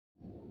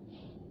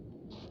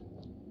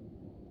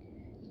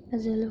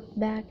As I look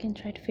back and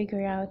try to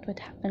figure out what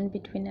happened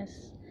between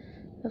us,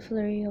 a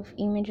flurry of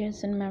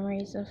images and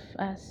memories of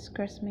us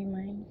cross my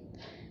mind.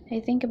 I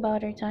think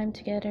about our time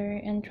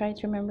together and try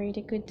to remember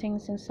the good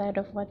things instead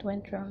of what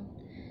went wrong.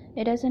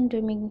 It doesn't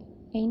do me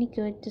any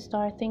good to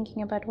start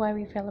thinking about why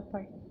we fell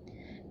apart,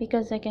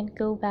 because I can't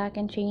go back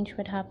and change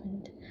what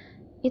happened.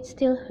 It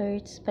still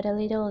hurts, but a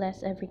little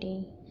less every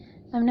day.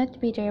 I'm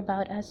not bitter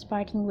about us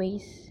parting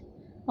ways,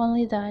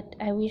 only that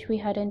I wish we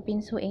hadn't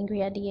been so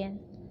angry at the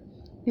end.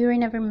 We were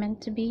never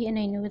meant to be, and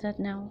I know that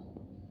now.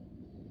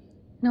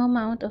 No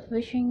amount of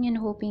wishing and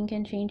hoping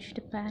can change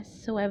the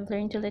past, so I've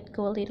learned to let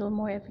go a little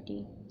more every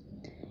day.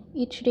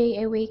 Each day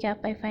I wake up,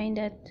 I find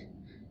that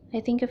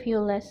I think of you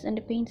less and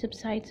the pain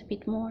subsides a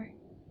bit more.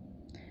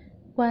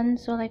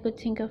 Once, all I could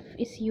think of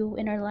is you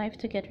and our life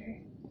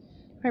together.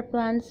 Our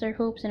plans, our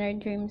hopes, and our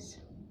dreams.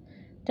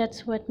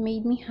 That's what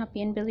made me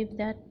happy and believe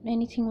that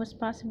anything was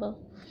possible.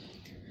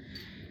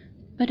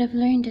 But I've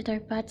learned that our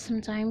paths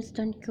sometimes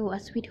don't go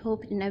as we'd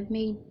hoped, and I've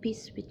made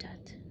peace with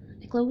that.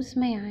 I close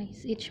my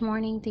eyes each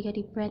morning, take a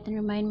deep breath, and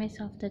remind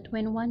myself that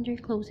when one door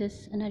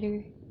closes,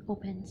 another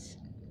opens.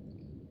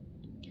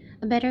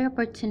 A better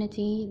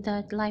opportunity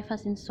that life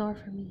has in store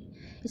for me.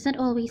 It's not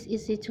always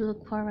easy to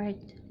look forward.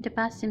 The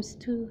past seems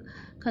to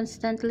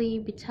constantly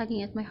be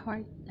tugging at my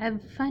heart.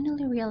 I've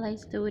finally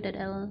realized, though, that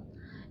I'll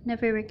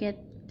never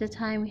forget the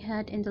time we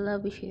had and the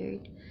love we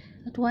shared.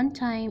 At one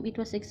time, it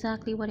was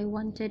exactly what I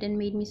wanted and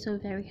made me so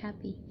very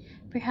happy.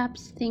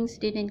 Perhaps things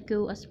didn't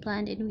go as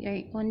planned and we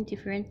are on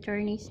different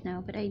journeys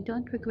now, but I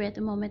don't regret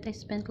the moment I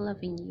spent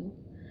loving you.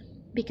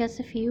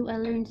 Because of you, I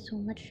learned so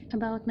much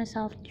about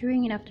myself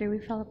during and after we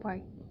fell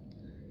apart,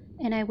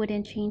 and I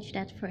wouldn't change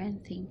that for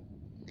anything.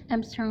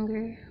 I'm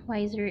stronger,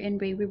 wiser, and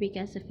braver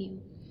because of you.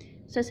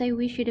 So as I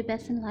wish you the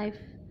best in life,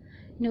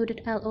 know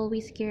that I'll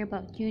always care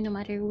about you no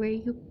matter where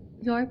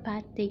your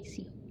path takes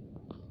you.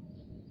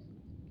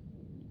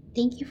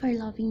 Thank you for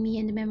loving me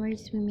and the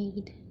memories we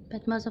made,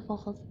 but most of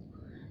all,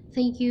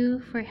 thank you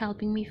for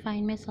helping me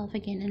find myself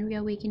again and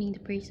reawakening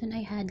the person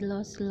I had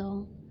lost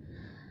along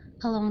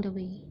the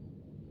way.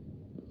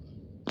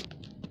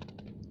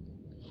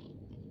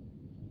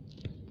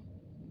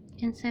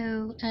 And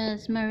so,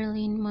 as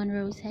Marilyn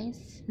Monroe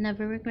says,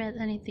 never regret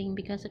anything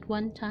because at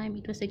one time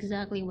it was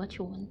exactly what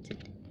you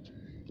wanted.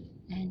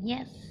 And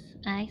yes,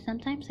 I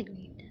sometimes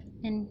agreed.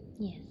 And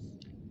yes,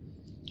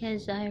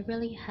 because I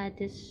really had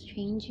this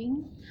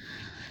changing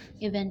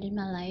event in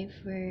my life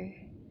where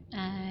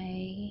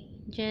I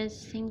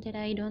just think that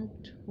I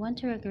don't want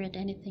to regret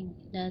anything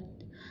that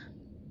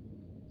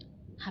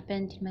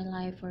happened in my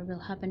life or will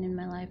happen in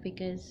my life,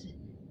 because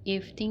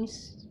if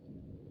things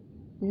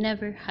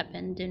never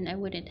happened, then I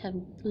wouldn't have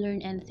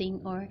learned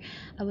anything, or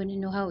I wouldn't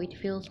know how it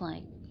feels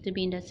like to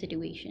be in that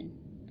situation.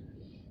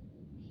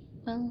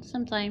 Well,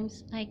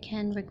 sometimes I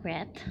can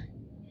regret,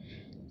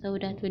 so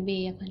that would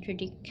be a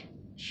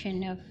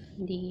contradiction of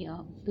the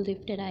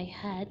belief that I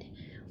had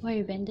or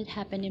event that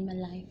happened in my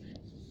life.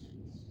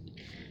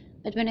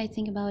 But when I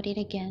think about it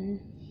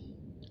again,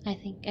 I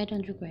think I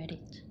don't regret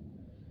it.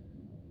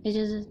 It's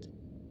just that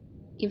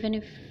even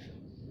if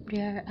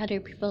there are other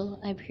people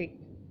I've hurt,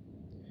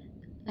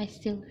 I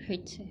still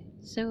hurt too.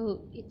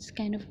 So it's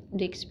kind of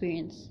the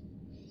experience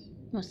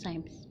most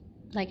times,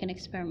 like an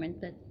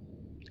experiment. But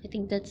I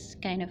think that's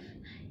kind of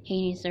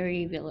heinous or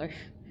evil or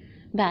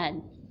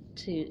bad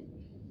to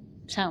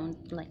sound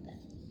like that.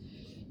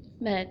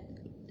 But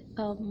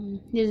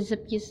this is a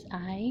piece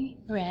I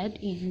read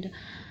in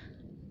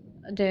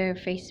their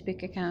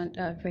Facebook account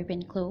of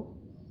Ravenclaw.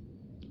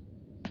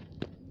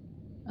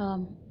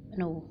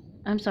 No,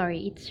 I'm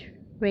sorry, it's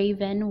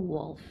Raven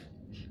Wolf.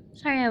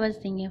 Sorry, I was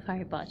thinking of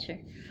Harry Potter.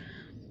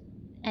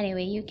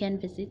 Anyway, you can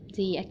visit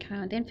the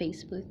account on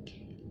Facebook.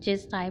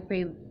 Just type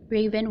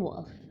Raven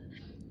Wolf.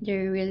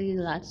 There are really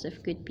lots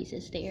of good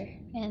pieces there.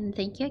 And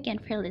thank you again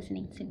for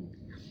listening to me.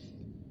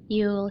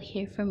 You'll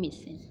hear from me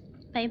soon.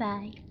 Bye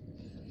bye.